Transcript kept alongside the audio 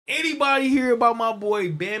anybody hear about my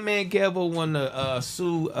boy Bandman Kevo want to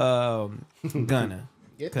sue Gunna?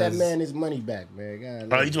 Get that man his money back, man.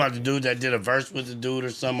 God, oh, you talking about the dude that did a verse with the dude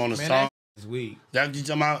or something on the song? That's weak. That's what you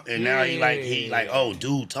talking about? And now he like, oh,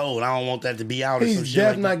 dude told I don't want that to be out or some shit. He's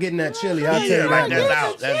definitely not getting that chili. I'll tell you like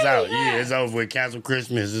that. that's out. Yeah, it's over with. Cancel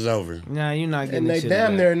Christmas is over. Nah, you're not getting and the they chili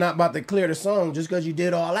damn back. near not about to clear the song just because you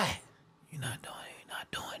did all that. You're not doing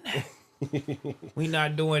that. We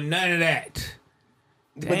not doing none of that.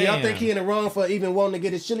 But do y'all think he in the wrong for even wanting to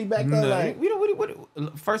get his chili back though? No,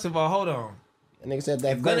 Like, first of all, hold on. and nigga said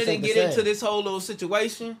that If Gunna verse didn't ain't the get same. into this whole little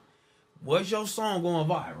situation, was your song going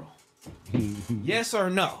viral? Yes or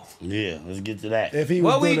no? Yeah, let's get to that. If he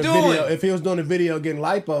was What we doing a doing? video, if he was doing a video getting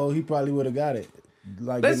lipo, he probably would have got it.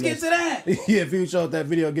 Like Let's get to that. Yeah, if he showed that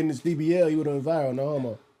video getting his DBL, he would have been viral. No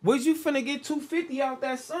homo. Was you finna get 250 out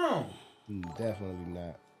that song? Definitely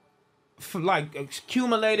not. For like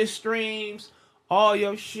accumulated streams, all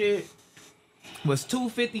your shit. Was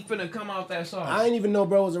 250 finna come out that song? I didn't even know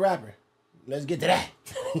bro was a rapper. Let's get to that.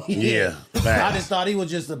 Yeah. I just thought he was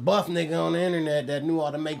just a buff nigga on the internet that knew how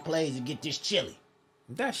to make plays and get this chili.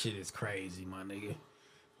 That shit is crazy, my nigga.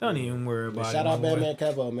 Don't even worry about it. Shout out no more. Bandman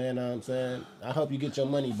Kevo, man. Know what I'm saying? I hope you get your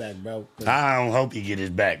money back, bro. I don't hope you get his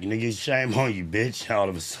back. Nigga, shame on you, bitch. All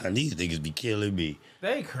of a sudden, these niggas be killing me.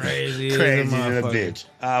 They crazy, Crazy as a as a motherfucker. bitch.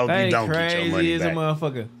 I hope you don't get your money Crazy as a back.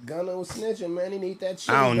 motherfucker. Gunna was snitching, man. He need that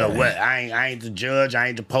chili I don't know back. what. I ain't the judge. I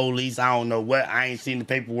ain't the police. I don't know what. I ain't seen the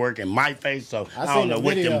paperwork in my face, so I don't seen know the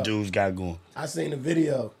what video. them dudes got going. I seen the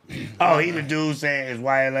video. Oh, he the dude saying his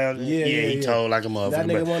YLL. Yeah, he told like a That motherfucker.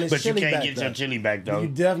 nigga want his But you chili can't back, get your though. chili back though. You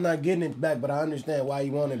definitely not getting it back, but I understand why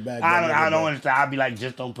you want it back. I don't understand. I'll be like,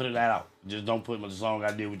 just don't put it out. Just don't put the song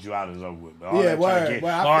I did with you out is over with. But all Yeah, that trying to word. get,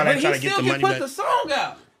 Well, all But that he trying to get still the can money put back. the song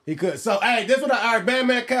out. He could. So, hey, this what all right,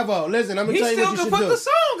 Bandman Kevo. Listen, I'm gonna He tell you still what you can should put do. the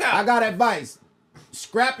song out. I got advice.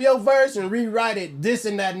 Scrap your verse and rewrite it,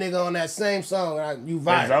 dissing that nigga on that same song. You It's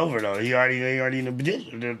viral. over though. He already in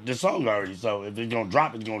the song already. So if it's gonna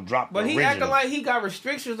drop, it's gonna drop. But the he original. acting like he got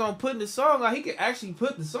restrictions on putting the song out. He could actually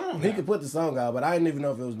put the song out. He could put the song out, but I didn't even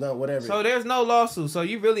know if it was done. Whatever. So there's no lawsuit. So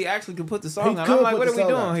you really actually can put the song He out. could I'm like, put what the are we song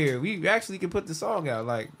doing out. here? We actually can put the song out.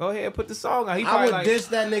 Like, go ahead, put the song out. He I probably would like, diss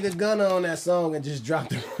that nigga Gunna on that song and just drop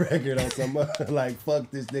the record on some like fuck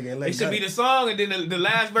this nigga. And let it should be Gunna- the song, and then the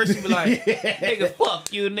last verse should be like, nigga,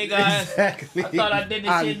 fuck you, nigga. Exactly. I thought I did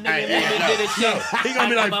this shit, nigga. Nigga did this shit. He gonna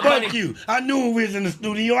be like, fuck you. I knew we was in the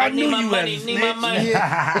studio. I knew need my you money, had a need my snitch. money.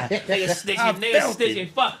 Yeah. Nigga I snitching, nigga felt snitching,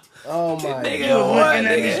 it. fuck. Oh my Nigga, You god. was what, looking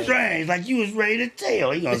at me nigga? strange, like you was ready to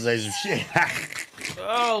tell. He gonna say some shit.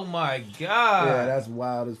 Oh my god. Yeah, that's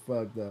wild as fuck though.